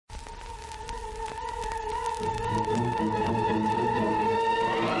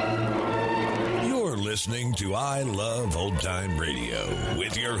You're listening to I Love Old Time Radio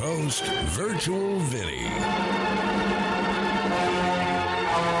with your host, Virtual Vinny.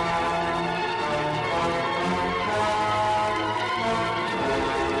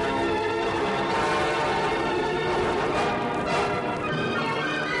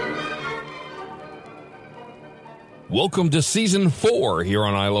 Welcome to Season 4 here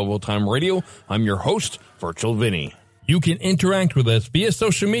on I Love Old Time Radio. I'm your host, Virtual Vinny. You can interact with us via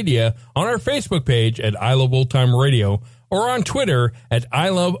social media on our Facebook page at I Love Old Time Radio or on Twitter at I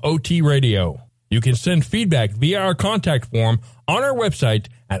Love OT Radio. You can send feedback via our contact form on our website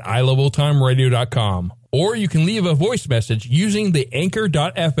at iloveoldtimeradio.com, or you can leave a voice message using the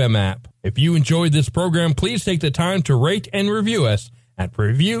Anchor.fm app. If you enjoyed this program, please take the time to rate and review us at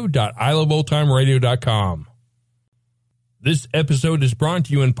review.iloveoldtimeradio.com. This episode is brought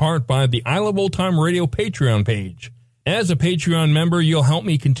to you in part by the I Love Old Time Radio Patreon page. As a Patreon member, you'll help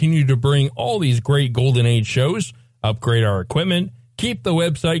me continue to bring all these great Golden Age shows, upgrade our equipment, keep the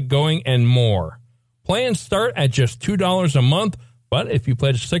website going, and more. Plans start at just $2 a month, but if you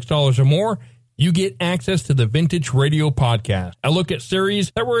pledge $6 or more, you get access to the Vintage Radio Podcast. I look at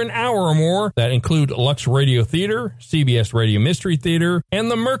series that were an hour or more that include Lux Radio Theater, CBS Radio Mystery Theater, and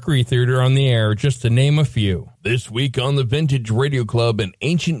the Mercury Theater on the Air, just to name a few. This week on the Vintage Radio Club, an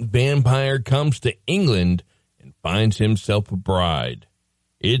ancient vampire comes to England and finds himself a bride.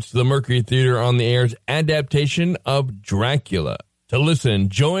 It's the Mercury Theater on the Air's adaptation of Dracula. To listen,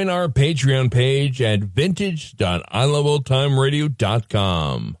 join our Patreon page at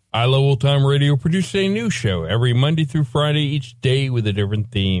vintage.iloveoldtimeradio.com. I Love Old Time Radio produces a new show every Monday through Friday, each day with a different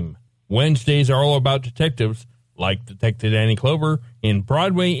theme. Wednesdays are all about detectives, like Detective Danny Clover in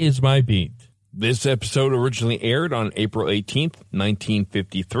Broadway Is My Beat. This episode originally aired on April 18th,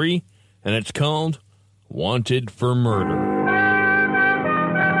 1953, and it's called Wanted for Murder.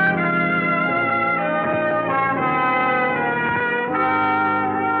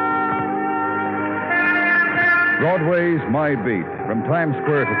 Broadway's My Beat, from Times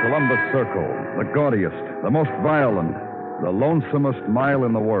Square to Columbus Circle, the gaudiest, the most violent, the lonesomest mile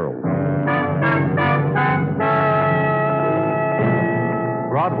in the world.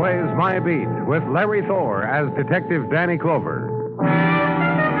 Broadway's My Beat, with Larry Thor as Detective Danny Clover.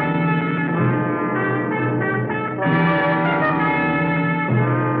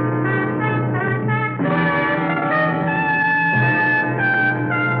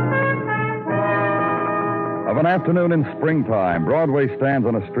 Of an afternoon in springtime, Broadway stands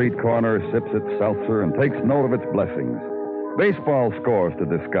on a street corner, sips its seltzer, and takes note of its blessings. Baseball scores to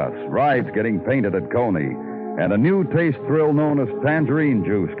discuss, rides getting painted at Coney, and a new taste thrill known as tangerine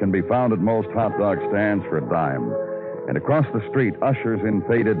juice can be found at most hot dog stands for a dime. And across the street, ushers in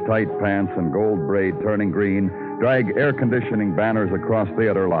faded tight pants and gold braid turning green drag air conditioning banners across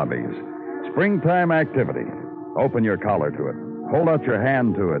theater lobbies. Springtime activity. Open your collar to it. Hold out your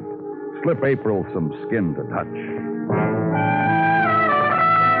hand to it. Slip April some skin to touch.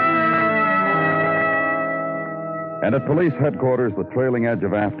 And at police headquarters, the trailing edge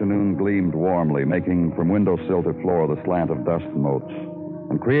of afternoon gleamed warmly, making from windowsill to floor the slant of dust motes,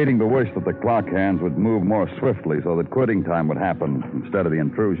 and creating the wish that the clock hands would move more swiftly so that quitting time would happen instead of the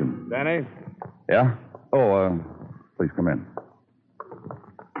intrusion. Danny? Yeah? Oh, please come in.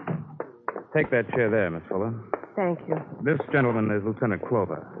 Take that chair there, Miss Fuller. Thank you. This gentleman is Lieutenant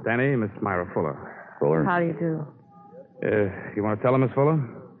Clover. Danny, Miss Myra Fuller. Fuller? How do you do? You want to tell him, Miss Fuller?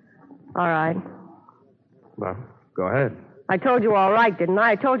 All right. Well, go ahead. I told you all right, didn't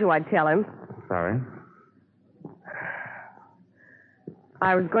I? I told you I'd tell him. Sorry.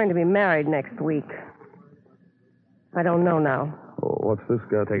 I was going to be married next week. I don't know now. Oh, what's this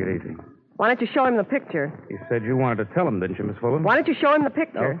guy? Take it easy. Why don't you show him the picture? You said you wanted to tell him, didn't you, Miss Fuller? Why don't you show him the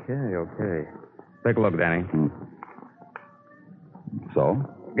picture? Okay. Take a look, Danny. So?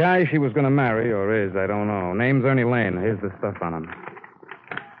 Guy she was going to marry, or is, I don't know. Name's Ernie Lane. Here's the stuff on him.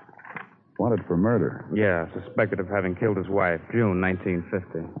 Wanted for murder. Yeah, suspected of having killed his wife, June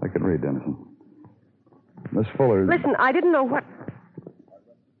 1950. I can read, Dennison. Miss Fuller... Listen, I didn't know what...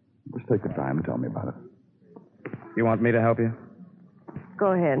 Just take the time and tell me about it. You want me to help you?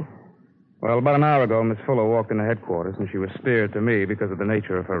 Go ahead. Well, about an hour ago, Miss Fuller walked into headquarters, and she was steered to me because of the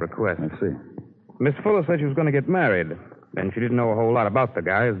nature of her request. I see. Miss Fuller said she was going to get married, and she didn't know a whole lot about the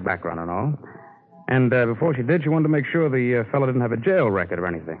guy, his background and all. And before she did, she wanted to make sure the fellow didn't have a jail record or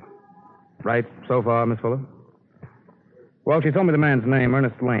anything. Right so far, Miss Fuller? Well, she told me the man's name,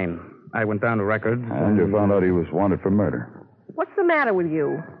 Ernest Lane. I went down to records. And you found out he was wanted for murder. What's the matter with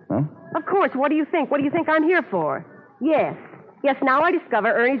you? Huh? Of course, what do you think? What do you think I'm here for? Yes, now I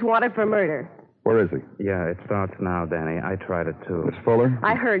discover Ernie's wanted for murder. Where is he? Yeah, it starts now, Danny. I tried it, too. Miss Fuller?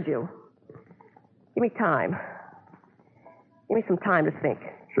 I heard you. Give me time. Give me some time to think.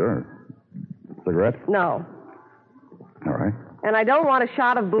 Sure. Cigarette? No. All right. And I don't want a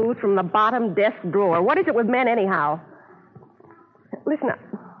shot of booze from the bottom desk drawer. What is it with men, anyhow? Listen,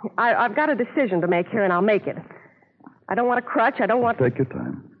 I've got a decision to make here, and I'll make it. I don't want a crutch. I don't want... Take your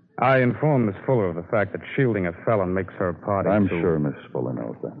time. I informed Miss Fuller of the fact that shielding a felon makes her party. I'm sure Miss Fuller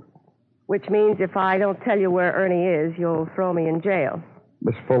knows that. Which means if I don't tell you where Ernie is, you'll throw me in jail.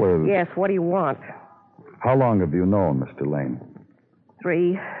 Miss Fuller... Yes, what do you want? How long have you known Mr. Lane?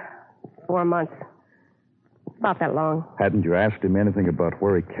 3, 4 months. About that long. Hadn't you asked him anything about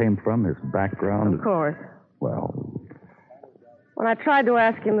where he came from, his background? Of course. Well... When I tried to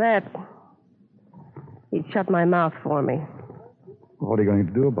ask him that, he'd shut my mouth for me. What are you going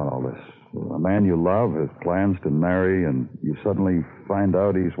to do about all this? A man you love has plans to marry, and you suddenly find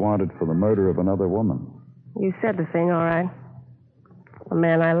out he's wanted for the murder of another woman. You said the thing, all right. A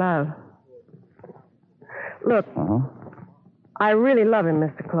man I love. Look, I really love him,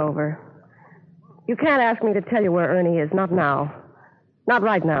 Mr. Clover. You can't ask me to tell you where Ernie is. Not now. Not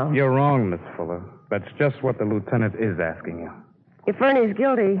right now. You're wrong, Miss Fuller. That's just what the lieutenant is asking you. If Ernie's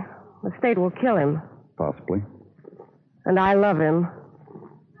guilty, the state will kill him. Possibly. And I love him.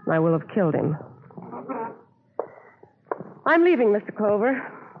 And I will have killed him. I'm leaving, Mr. Clover.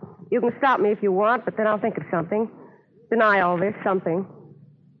 You can stop me if you want, but then I'll think of something. Deny all this, something.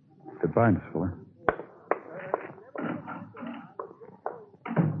 Goodbye, Miss Fuller.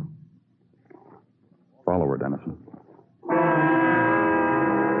 Follow her, Dennison.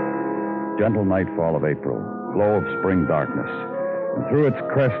 Gentle nightfall of April, glow of spring darkness, and through its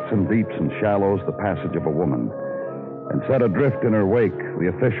crests and deeps and shallows, the passage of a woman, and set adrift in her wake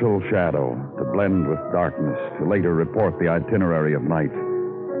the official shadow to blend with darkness, to later report the itinerary of night.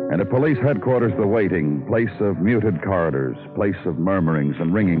 And at police headquarters, the waiting, place of muted corridors, place of murmurings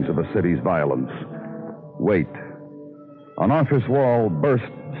and ringings of the city's violence. Wait. On office wall, burst,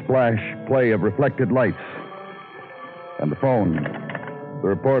 splash, play of reflected lights. And the phone. The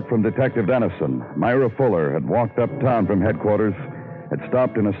report from Detective Dennison. Myra Fuller had walked uptown from headquarters, had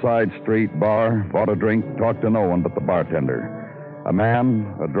stopped in a side street bar, bought a drink, talked to no one but the bartender. A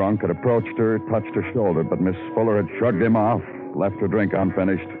man, a drunk, had approached her, touched her shoulder, but Miss Fuller had shrugged him off, left her drink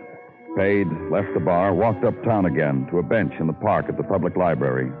unfinished, paid, left the bar, walked uptown again to a bench in the park at the public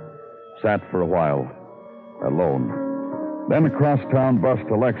library. Sat for a while, alone. Then a cross-town bus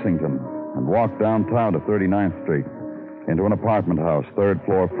to Lexington and walked downtown to 39th Street, into an apartment house, 3rd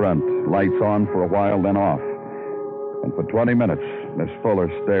floor front, lights on for a while, then off. And for 20 minutes, Miss Fuller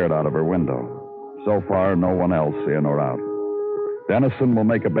stared out of her window. So far, no one else in or out. Dennison will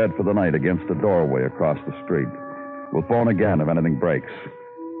make a bed for the night against a doorway across the street. We'll phone again if anything breaks.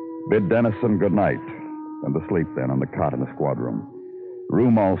 Bid Dennison good night, and to sleep then on the cot in the squad room.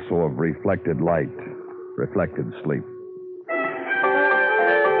 Room also of reflected light, reflected sleep.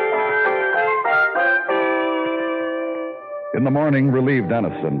 In the morning, relieved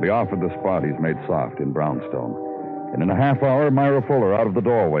Dennison be offered the spot he's made soft in Brownstone. And in a half hour, Myra Fuller out of the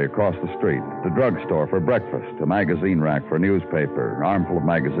doorway across the street, to drugstore for breakfast, a magazine rack for a newspaper, armful of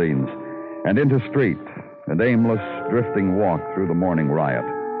magazines, and into street, an aimless, drifting walk through the morning riot.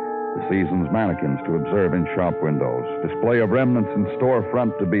 The season's mannequins to observe in shop windows, display of remnants in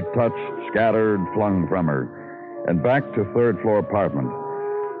storefront to be touched, scattered, flung from her, and back to 3rd floor apartment.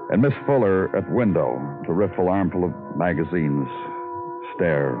 And Miss Fuller at window to riffle armful of magazines,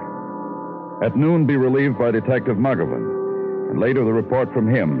 stare. At noon, be relieved by Detective Muggavan. And later, the report from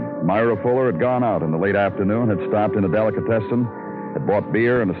him. Myra Fuller had gone out in the late afternoon, had stopped in a delicatessen, had bought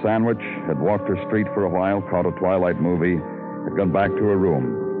beer and a sandwich, had walked her street for a while, caught a twilight movie, had gone back to her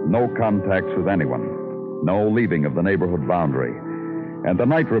room. No contacts with anyone. No leaving of the neighborhood boundary. And the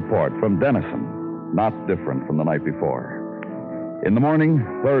night report from Dennison, not different from the night before. In the morning,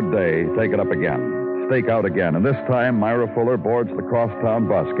 3rd day, take it up again. Stake out again. And this time, Myra Fuller boards the crosstown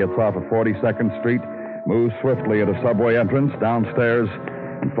bus, gets off at 42nd Street, moves swiftly at a subway entrance, downstairs,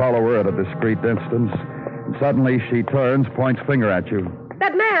 and follow her at a discreet distance. And suddenly she turns, points finger at you.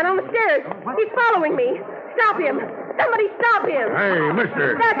 That man on the stairs. He's following me. Stop him. Somebody stop him. Hey,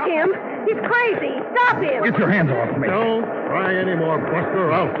 mister. That's him. He's crazy. Stop him. Get your hands off me. Don't try any more,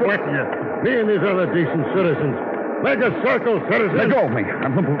 Buster. I'll threaten you. Me and these other decent citizens. Make a circle, citizens. Let go of me.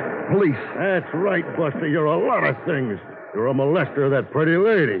 I'm the police. That's right, Buster. You're a lot of things. You're a molester of that pretty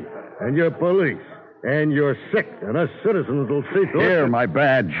lady. And you're police. And you're sick. And us citizens will see to it. Here, my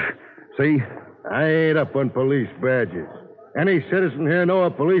badge. See? I ain't up on police badges. Any citizen here know a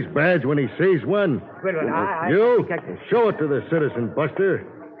police badge when he sees one? Wait, You? Show it to the citizen, Buster.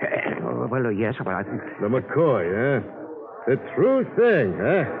 Well, yes, but I think... The McCoy, huh? The true thing,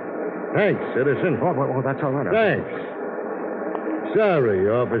 huh? Thanks, citizen. Oh, that's all right. Thanks. Sorry,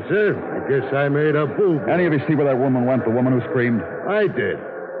 officer. I guess I made a boo-boo. Any of you see where that woman went, the woman who screamed? I did.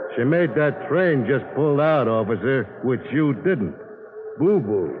 She made that train just pulled out, officer, which you didn't.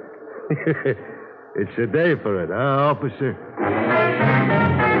 Boo-boo. It's a day for it, huh, officer?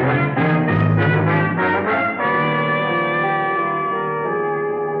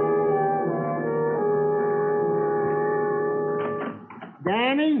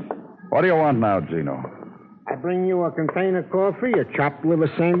 Danny, What do you want now, Gino? I bring you a container of coffee, a chopped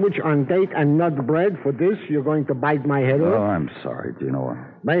liver sandwich on date and nut bread. For this, you're going to bite my head Oh, off. I'm sorry, Gino.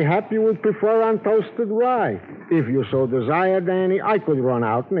 Mayhap you would prefer on toasted rye. If you so desire, Danny, I could run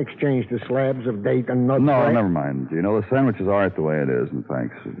out and exchange the slabs of date and nut No, bread. never mind, Gino. The sandwich is all right the way it is, and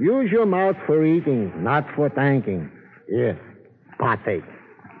thanks. Use your mouth for eating, not for thanking. Here, partake.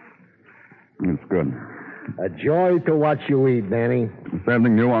 It's good. A joy to watch you eat, Danny. Is there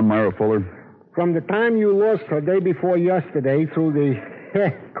anything new on Myra Fuller? From the time you lost her day before yesterday through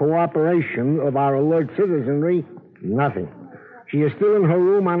the cooperation of our alert citizenry, nothing. She is still in her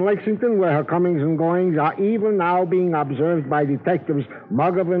room on Lexington, where her comings and goings are even now being observed by detectives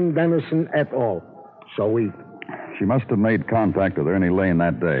Muggavan, Dennison, et al. So eat. She must have made contact with Ernie Lane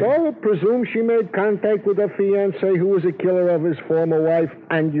that day. So I presume she made contact with her fiancé, who was a killer of his former wife,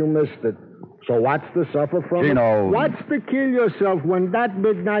 and you missed it. So what's to suffer from Gino. it? What's to kill yourself when that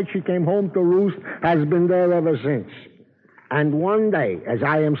midnight she came home to roost has been there ever since? And one day, as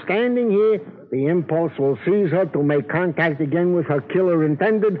I am standing here, the impulse will seize her to make contact again with her killer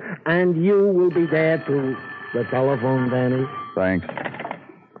intended, and you will be there to the telephone, Danny. Thanks.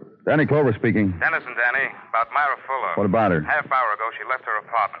 Danny Clover speaking. Dennison, Danny. About Myra Fuller. What about her? Half hour ago, she left her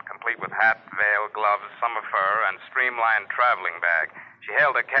apartment, complete with hat, veil, gloves, summer fur, and streamlined traveling bag. She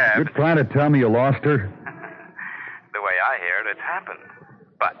hailed a cab. You're trying to tell me you lost her? The way I hear it, it's happened.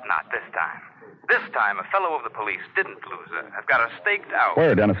 But not this time. This time, a fellow of the police didn't lose her. I've got her staked out.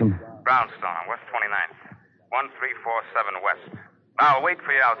 Where, Dennison? Brownstone, West 29th. 1347 West. Now, I'll wait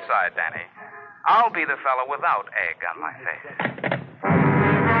for you outside, Danny. I'll be the fellow without egg on my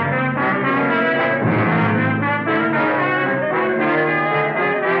face.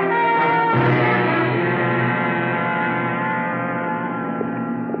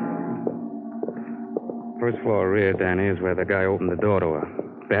 First floor rear, Danny, is where the guy opened the door to her.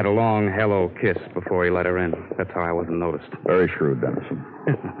 They had a long hello kiss before he let her in. That's how I wasn't noticed. Very shrewd, Dennison.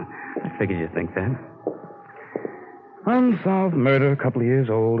 I figured you'd think that. Unsolved murder, a couple of years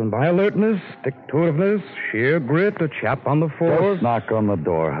old, and by alertness, stick-to-itiveness, sheer grit, a chap on the force. Just knock on the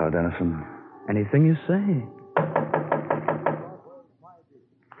door, huh, Dennison? Anything you say.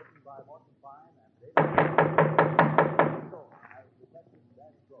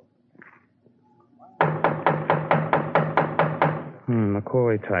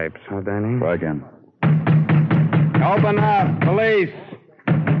 McCoy types, huh, Danny? Try again. Open up, police!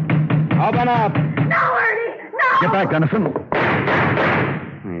 Open up! No, Ernie! No! Get back, Dennison.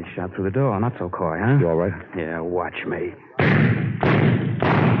 He shot through the door. Not so coy, huh? You all right? Yeah, watch me.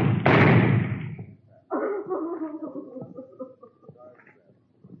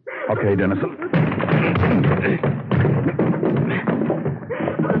 Okay, Dennison.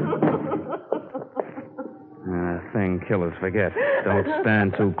 Thing killers forget. Don't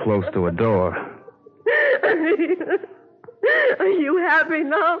stand too close to a door. Are you happy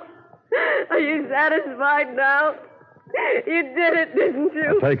now? Are you satisfied now? You did it, didn't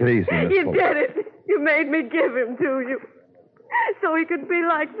you? Now, take it easy, Miss You Fuller. did it. You made me give him to you. So he could be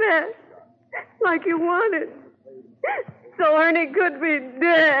like that. Like you wanted. So Ernie could be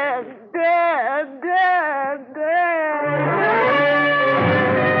dead, dead, dead, dead.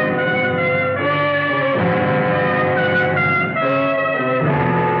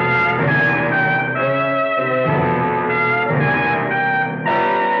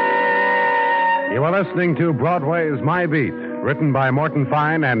 You are listening to Broadway's My Beat, written by Morton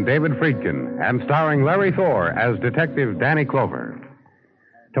Fine and David Friedkin, and starring Larry Thor as Detective Danny Clover.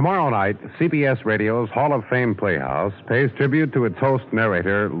 Tomorrow night, CBS Radio's Hall of Fame Playhouse pays tribute to its host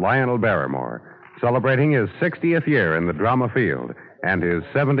narrator, Lionel Barrymore, celebrating his 60th year in the drama field and his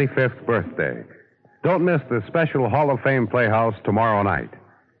 75th birthday. Don't miss the special Hall of Fame Playhouse tomorrow night.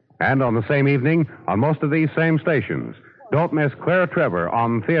 And on the same evening, on most of these same stations, don't miss Claire Trevor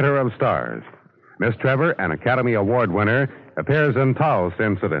on Theater of Stars. Miss Trevor, an Academy Award winner, appears in Taos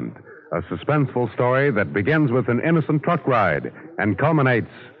Incident, a suspenseful story that begins with an innocent truck ride and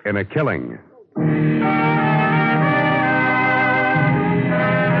culminates in a killing.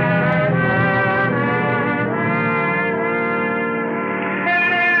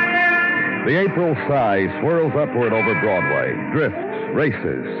 The April sigh swirls upward over Broadway, drifts,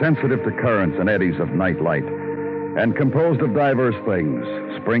 races, sensitive to currents and eddies of night light, and composed of diverse things,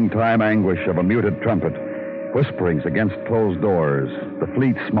 springtime anguish of a muted trumpet, whisperings against closed doors, the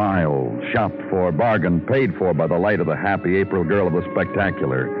fleet smile, shopped for, bargained, paid for by the light of the happy April girl of the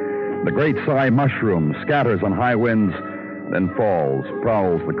spectacular. The great sigh mushroom, scatters on high winds, then falls,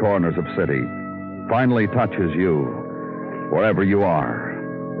 prowls the corners of city, finally touches you, wherever you are.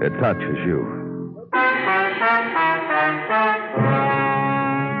 It touches you.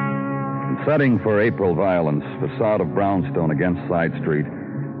 Setting for April violence, facade of brownstone against side street,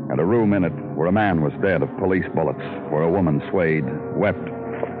 and a room in it where a man was dead of police bullets, where a woman swayed, wept,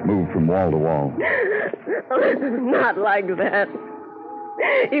 moved from wall to wall. Not like that.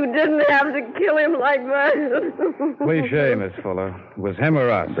 You didn't have to kill him like that. Cliche, Miss Fuller. It was him or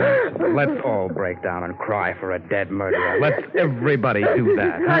us. Let's all break down and cry for a dead murderer. Let's everybody do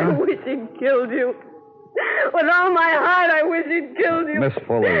that. I wish he'd killed you. With all my heart, I wish he'd killed you. Miss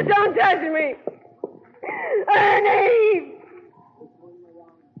Fuller. Don't touch me. Ernie!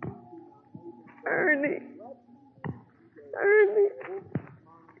 Ernie. Ernie.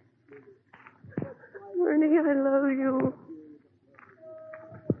 Ernie, I love you.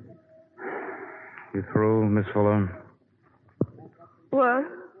 You through, Miss Fuller? What?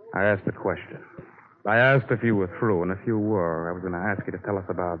 I asked a question. I asked if you were through, and if you were, I was going to ask you to tell us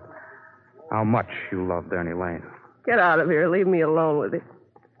about how much you loved Ernie Lane. Get out of here. Leave me alone with it.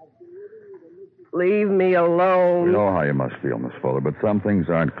 Leave me alone. We know how you must feel, Miss Fuller, but some things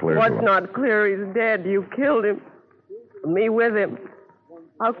aren't clear to us. What's not clear? He's dead. You killed him. Me with him.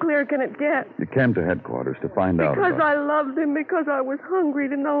 How clear can it get? You came to headquarters to find out Because about I loved him, because I was hungry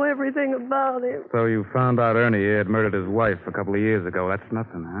to know everything about him. So you found out Ernie had murdered his wife a couple of years ago. That's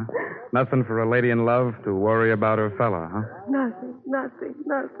nothing, huh? Nothing for a lady in love to worry about her fella, huh? Nothing.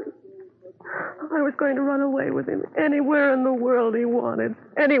 I was going to run away with him anywhere in the world he wanted.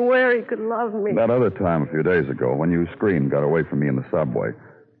 Anywhere he could love me. That other time a few days ago, when you screamed, got away from me in the subway.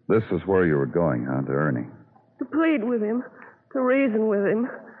 This is where you were going, huh, to Ernie? To plead with him. To reason with him.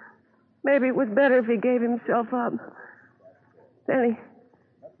 Maybe it was better if he gave himself up. Then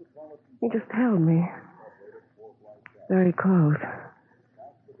he just held me. Very close.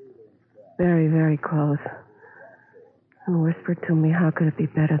 Very, very close. And whispered to me, how could it be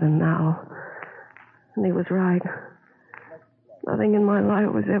better than now? And he was right. Nothing in my life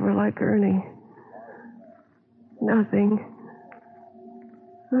was ever like Ernie. Nothing.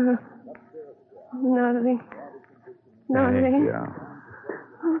 Nothing. Nothing. Yeah.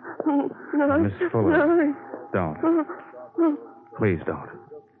 Nothing. Miss Fuller. Nothing. Don't. Please don't.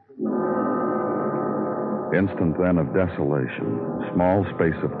 Instant then of desolation. Small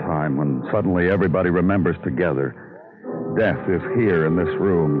space of time when suddenly everybody remembers together. Death is here in this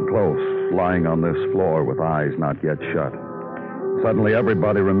room, close, lying on this floor with eyes not yet shut. Suddenly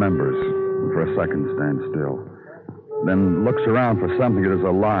everybody remembers, and for a second stands still. Then looks around for something that is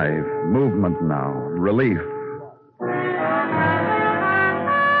alive, movement now, relief.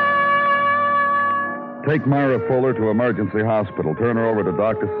 Take Myra Fuller to emergency hospital. Turn her over to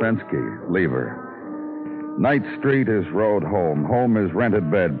Dr. Sensky. Leave her. Night Street is road home. Home is rented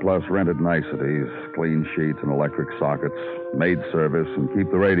bed plus rented niceties, clean sheets and electric sockets, maid service, and keep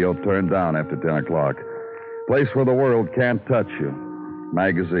the radio turned down after 10 o'clock. Place where the world can't touch you.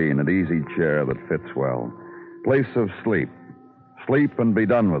 Magazine and easy chair that fits well. Place of sleep. Sleep and be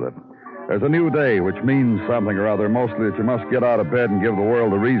done with it. There's a new day, which means something or other, mostly that you must get out of bed and give the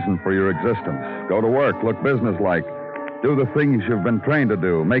world a reason for your existence. Go to work, look businesslike. Do the things you've been trained to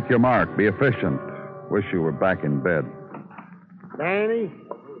do. Make your mark, be efficient. Wish you were back in bed. Danny?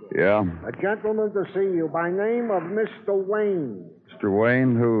 Yeah? A gentleman to see you by name of Mr. Wayne. Mr.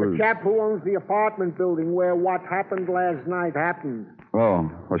 Wayne, The chap who owns the apartment building where what happened last night happened. Oh,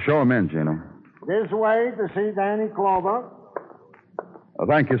 well, show him in, Gino. This way to see Danny Clover.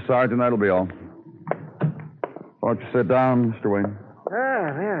 Thank you, Sergeant. That'll be all. Won't you sit down, Mr. Wayne?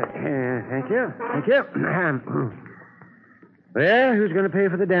 Thank you. Well, who's going to pay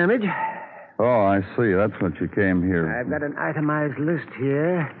for the damage? Oh, I see. That's what you came here. I've got an itemized list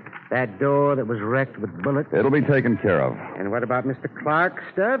here. That door that was wrecked with bullets. It'll be taken care of. And what about Mr. Clark's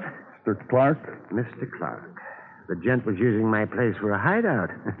stuff? Mr. Clark? Mr. Clark. The gent was using my place for a hideout.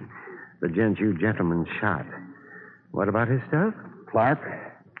 The gent you gentlemen shot. What about his stuff? Clark?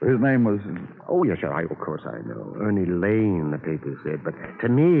 His name was... Oh, yes, sir. Of course I know. Ernie Lane, the paper said. But to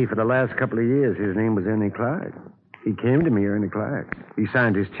me, for the last couple of years, his name was Ernie Clark. He came to me, Ernie Clark. He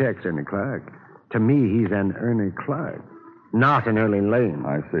signed his checks, Ernie Clark. To me, he's an Ernie Clark, not an Ernie Lane.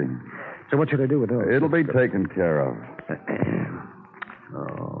 I see. So what should I do with those? It'll be taken care of.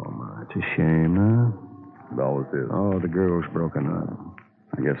 Oh, much. It's a shame, huh? It always is. Oh, the girl's broken up.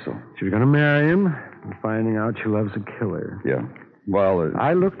 I guess so. She's going to marry him, and finding out she loves a killer. Yeah. Well,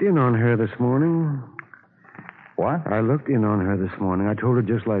 I looked in on her this morning. What? I looked in on her this morning. I told her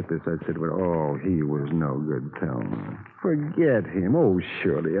just like this. I said, well, oh, he was no good, Thelma. Forget him. Oh,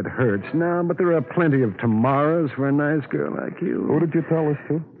 surely it hurts now, but there are plenty of tomorrows for a nice girl like you. Who did you tell this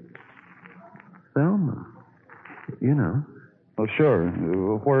to? Thelma. You know. Oh, sure.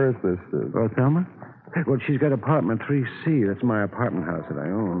 Where is this? Oh, Thelma? Well, she's got apartment 3C. That's my apartment house that I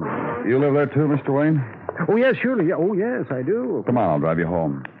own. You live there too, Mr. Wayne? Oh, yes, surely. Oh, yes, I do. Come on, I'll drive you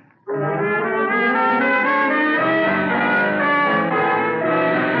home.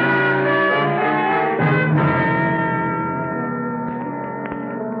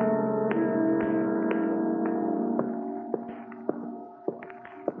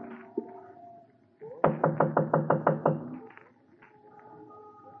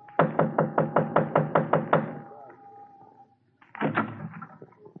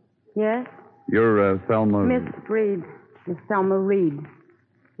 Yes? You're Thelma... Miss Reed. Miss Thelma Reed.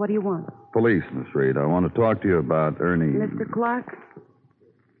 What do you want? Police, Miss Reed. I want to talk to you about Ernie... Mr. Clark?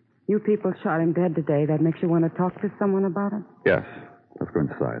 You people shot him dead today. That makes you want to talk to someone about it? Yes. Let's go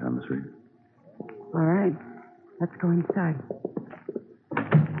inside, huh, Miss Reed? All right. Let's go inside.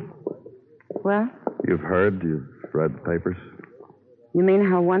 Well? You've read the papers? You mean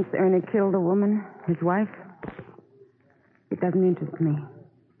how once Ernie killed a woman, his wife? It doesn't interest me.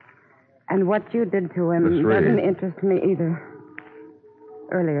 And what you did to him doesn't interest me either.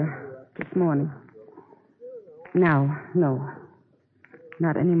 Earlier, this morning. Now, no.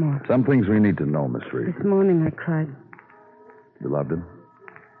 Not anymore. Some things we need to know, Miss Reed. This morning I cried. You loved him?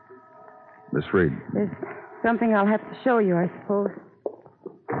 Miss Reed. There's something I'll have to show you, I suppose.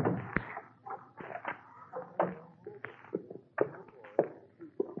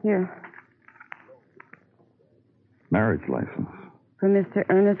 Here. Marriage license. For Mr.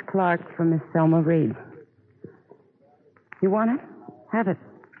 Ernest Clark for Miss Thelma Reed. You want it? Have it.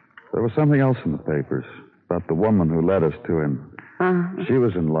 There was something else in the papers about the woman who led us to him. Uh-huh. She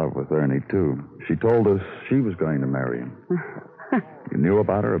was in love with Ernie, too. She told us she was going to marry him. You knew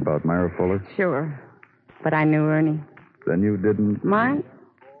about her, about Myra Fuller? Sure. But I knew Ernie. Then you didn't... Mind?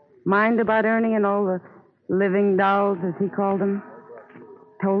 Mind about Ernie and all the living dolls, as he called them?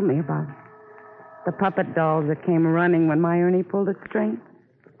 Told me about it. The puppet dolls that came running when my Ernie pulled a string.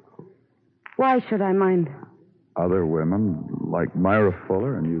 Why should I mind? Other women, like Myra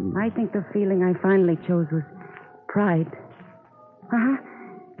Fuller, and you... I think the feeling I finally chose was pride. Uh-huh.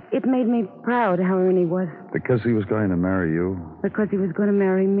 It made me proud how Ernie was. Because he was going to marry you? Because he was going to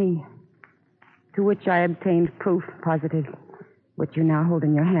marry me. To which I obtained proof positive, which you now hold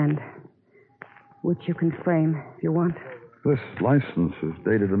in your hand. Which you can frame if you want. This license is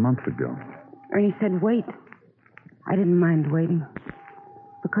dated a month ago. Ernie said wait. I didn't mind waiting.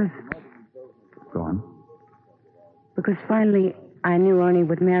 Because... Go on. Because finally I knew Ernie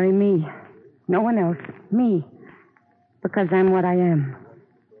would marry me. No one else. Me. Because I'm what I am.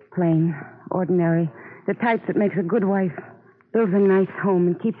 Plain, ordinary. The type that makes a good wife. Builds a nice home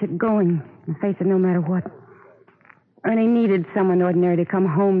and keeps it going and face it no matter what. Ernie needed someone ordinary to come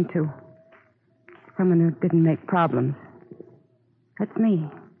home to. Someone who didn't make problems. That's me.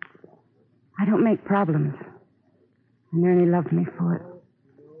 I don't make problems. And Ernie loved me for it.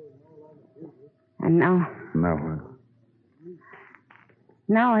 And now... Now what?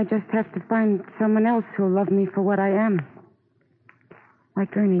 Now I just have to find someone else who'll love me for what I am.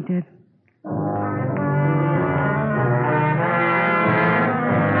 Like Ernie did.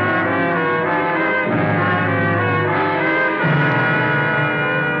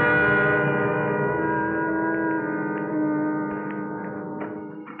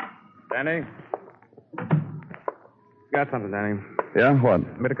 Danny? Got something, Danny. Yeah,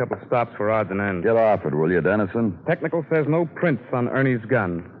 what? Made a couple of stops for odds and ends. Get off it, will you, Dennison? Technical says no prints on Ernie's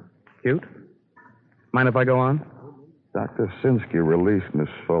gun. Cute? Mind if I go on? Dr. Sinsky released Miss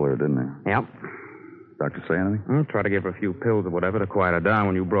Fuller, didn't he? Yep. Doctor say anything? Try to give her a few pills or whatever to quiet her down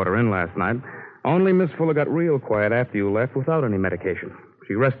when you brought her in last night. Only Miss Fuller got real quiet after you left without any medication.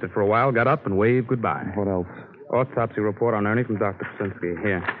 She rested for a while, got up, and waved goodbye. What else? Autopsy report on Ernie from Dr. Sinsky.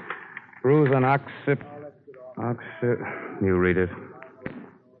 Here. Bruise on You read it.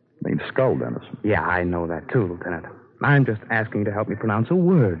 Means skull, Dennison. Yeah, I know that too, Lieutenant. I'm just asking you to help me pronounce a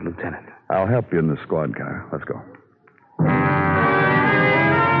word, Lieutenant. I'll help you in the squad car. Let's go.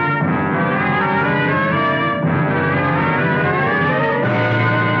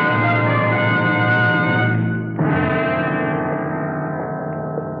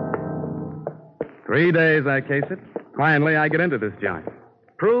 Three days I case it. Finally, I get into this joint.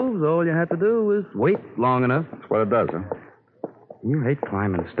 Proves all you had to do was wait long enough. That's what it does, huh? You hate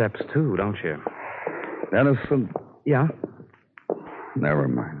climbing steps, too, don't you? Innocent. Yeah? Never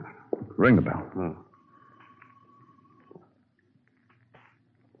mind. Ring the bell. Oh.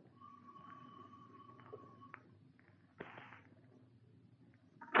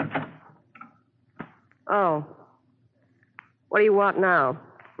 Oh. What do you want now?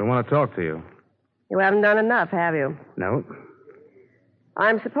 We want to talk to you. You haven't done enough, have you? No.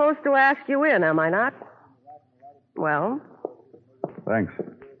 I'm supposed to ask you in, am I not? Well? Thanks.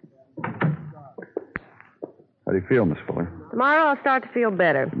 How do you feel, Miss Fuller? Tomorrow I'll start to feel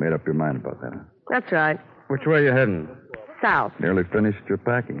better. You made up your mind about that, huh? That's right. Which way are you heading? South. Nearly finished your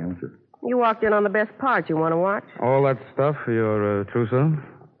packing, haven't you? You walked in on the best part. You want to watch? All that stuff for your trousseau?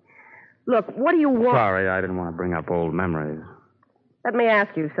 Look, what do you want? Sorry, I didn't want to bring up old memories. Let me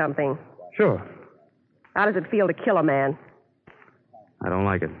ask you something. Sure. How does it feel to kill a man? I don't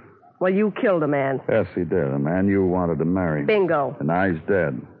like it. Well, you killed a man. Yes, he did. A man you wanted to marry. Bingo. And now he's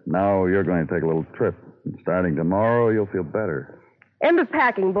dead. Now you're going to take a little trip. And starting tomorrow, you'll feel better. End of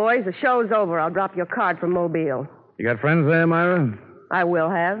packing, boys. The show's over. I'll drop you a card from Mobile. You got friends there, Myra? I will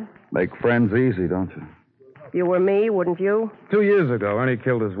have. Make friends easy, don't you? If you were me, wouldn't you? 2 years ago, Ernie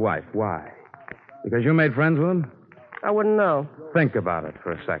killed his wife. Why? Because you made friends with him? I wouldn't know. Think about it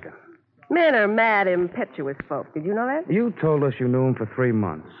for a second. Men are mad, impetuous folk. Did you know that? You told us you knew him for 3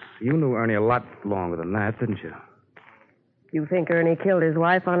 months. You knew Ernie a lot longer than that, didn't you? You think Ernie killed his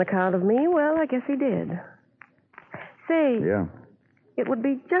wife on account of me? Well, I guess he did. Say, Yeah. it would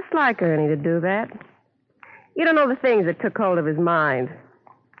be just like Ernie to do that. You don't know the things that took hold of his mind.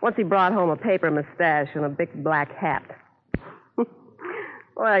 Once he brought home a paper mustache and a big black hat.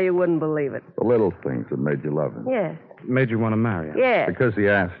 Well, you wouldn't believe it. The little things that made you love him. Yes. Made you want to marry him? Yes. Because he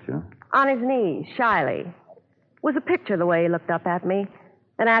asked you. On his knees, shyly. Was a picture the way he looked up at me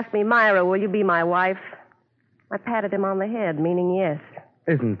and asked me, Myra, will you be my wife? I patted him on the head, meaning yes.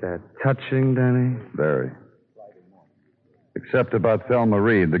 Isn't that touching, Danny? Very. Except about Thelma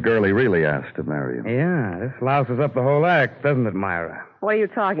Reed, the girl he really asked to marry him. Yeah, this louses up the whole act, doesn't it, Myra? What are you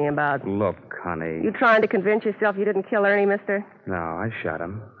talking about? Look, honey. You trying to convince yourself you didn't kill Ernie, mister? No, I shot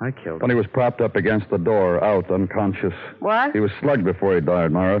him. I killed him. When he was propped up against the door, out, unconscious. What? He was slugged before he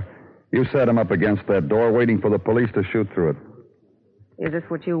died, Myra. You set him up against that door, waiting for the police to shoot through it. Is this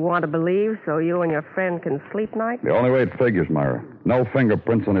what you want to believe so you and your friend can sleep night? The only way it figures, Myra. No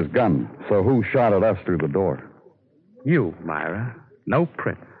fingerprints on his gun. So who shot at us through the door? You, Myra. No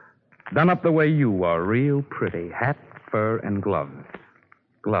prints. Done up the way you are, real pretty. Hat, fur, and gloves.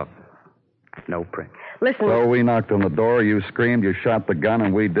 Gloves. No prints. Listen. So we knocked on the door, you screamed, you shot the gun,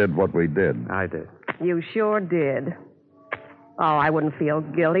 and we did what we did. I did. You sure did. Oh, I wouldn't feel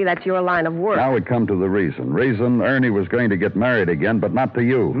guilty. That's your line of work. Now we come to the reason. Reason Ernie was going to get married again, but not to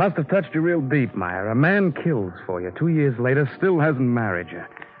you. Must have touched you real deep, Myra. A man kills for you. 2 years later, still hasn't married you.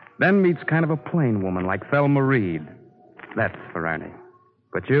 Then meets kind of a plain woman like Thelma Reed. That's for Ernie.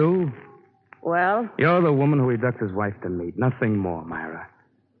 But you? Well? You're the woman who he ducked his wife to meet. Nothing more, Myra.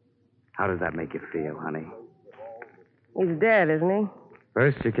 How does that make you feel, honey? He's dead, isn't he?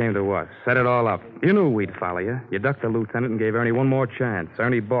 First, you came to us. Set it all up. You knew we'd follow you. You ducked the lieutenant and gave Ernie one more chance.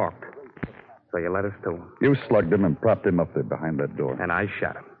 Ernie balked. So you let us to him. You slugged him and propped him up there behind that door. And I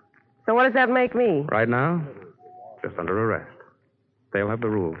shot him. So what does that make me? Right now, just under arrest. They'll have the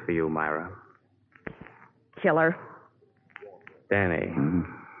rules for you, Myra. Killer. Danny,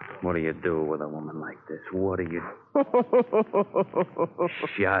 what do you do with a woman like this? What do you...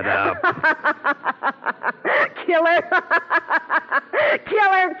 Shut up. Killer.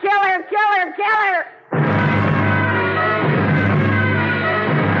 Killer, killer, killer, killer.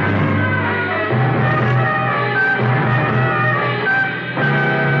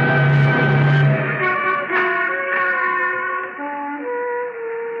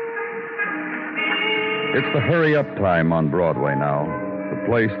 It's the hurry-up time on Broadway now. The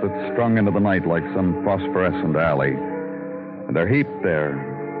place that's strung into the night like some phosphorescent alley. And they're heaped there.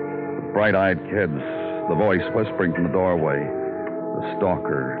 The bright-eyed kids, the voice whispering from the doorway, the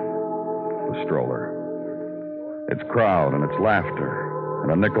stalker, the stroller. It's crowd and it's laughter,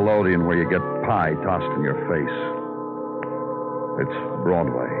 and a Nickelodeon where you get pie tossed in your face. It's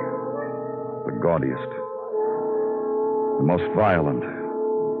Broadway, the gaudiest, the most violent,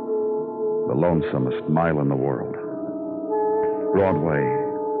 the lonesomest mile in the world. Broadway,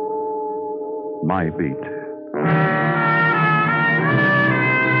 my beat.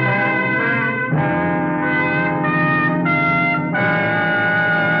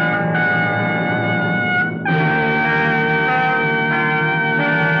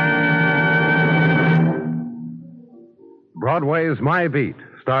 Broadway's My Beat,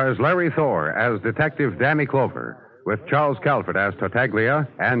 stars Larry Thor as Detective Danny Clover, with Charles Calvert as Tartaglia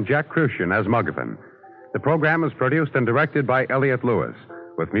and Jack Crucian as Muggavan. The program is produced and directed by Elliott Lewis,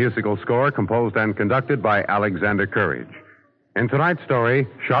 with musical score composed and conducted by Alexander Courage. In tonight's story,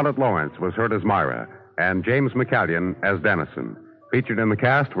 Charlotte Lawrence was heard as Myra, and James McCallion as Dennison. Featured in the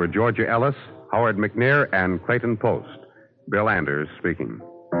cast were Georgia Ellis, Howard McNear, and Clayton Post. Bill Anders speaking.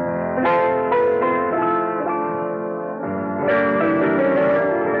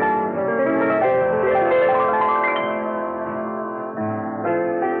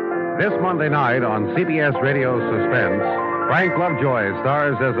 This Monday night on CBS Radio's Suspense, Frank Lovejoy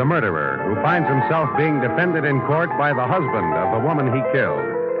stars as a murderer who finds himself being defended in court by the husband of the woman he killed.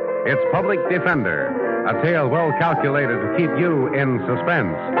 It's Public Defender, a tale well calculated to keep you in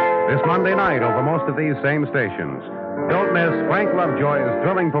suspense. This Monday night over most of these same stations. Don't miss Frank Lovejoy's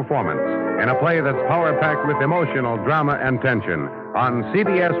thrilling performance in a play that's power-packed with emotional drama and tension on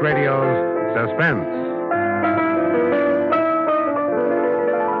CBS Radio's Suspense.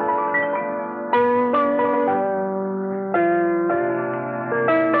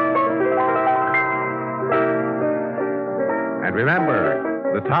 And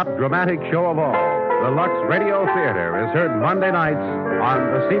remember, the top dramatic show of all, the Lux Radio Theater, is heard Monday nights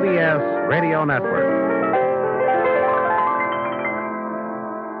on the CBS Radio Network.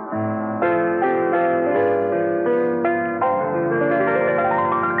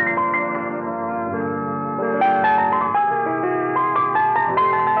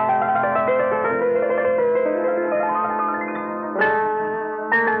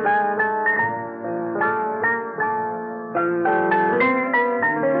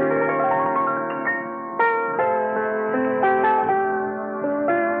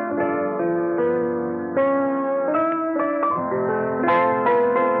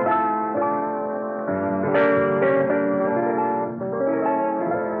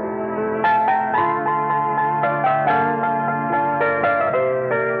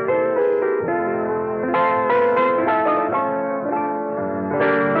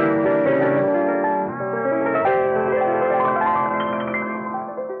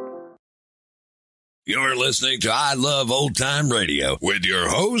 You're listening to I Love Old Time Radio with your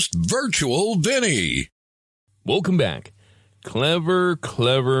host, Virtual Vinny. Welcome back. Clever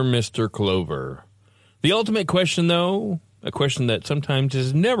Mr. Clover. The ultimate question, though, a question that sometimes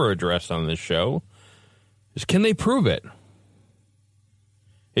is never addressed on this show, is can they prove it?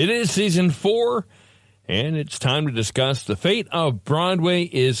 It is season 4, and it's time to discuss the fate of Broadway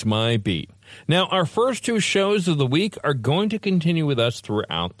Is My Beat. Now, our first 2 shows of the week are going to continue with us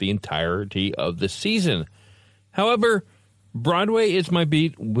throughout the entirety of the season. However, Broadway Is My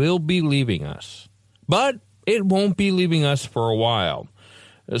Beat will be leaving us. But it won't be leaving us for a while.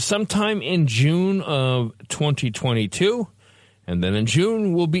 Sometime in June of 2022, and then in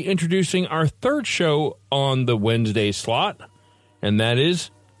June, we'll be introducing our 3rd show on the Wednesday slot, and that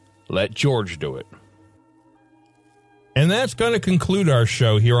is Let George Do It. And that's going to conclude our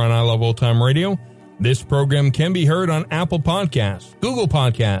show here on I Love Old Time Radio. This program can be heard on Apple Podcasts, Google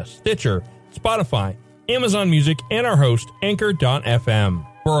Podcasts, Stitcher, Spotify, Amazon Music, and our host, Anchor.fm.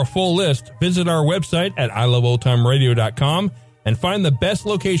 For a full list, visit our website at iloveoldtimeradio.com and find the best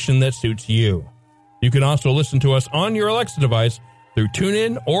location that suits you. You can also listen to us on your Alexa device through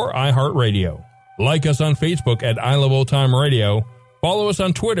TuneIn or iHeartRadio. Like us on Facebook at I Love Old Time Radio. Follow us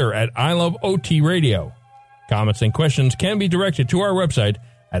on Twitter at I Love OT Radio. Comments and questions can be directed to our website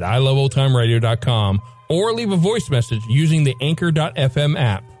at iloveoldtimeradio.com or leave a voice message using the Anchor.fm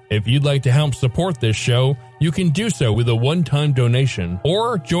app. If you'd like to help support this show, you can do so with a one-time donation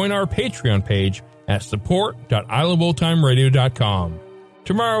or join our Patreon page at support.iloveoldtimeradio.com.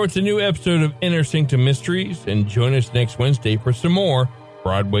 Tomorrow it's a new episode of Inner Sanctum Mysteries, and join us next Wednesday for some more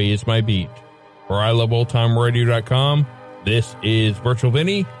Broadway Is My Beat. For iloveoldtimeradio.com, this is Virtual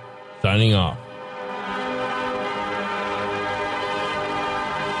Vinny, signing off.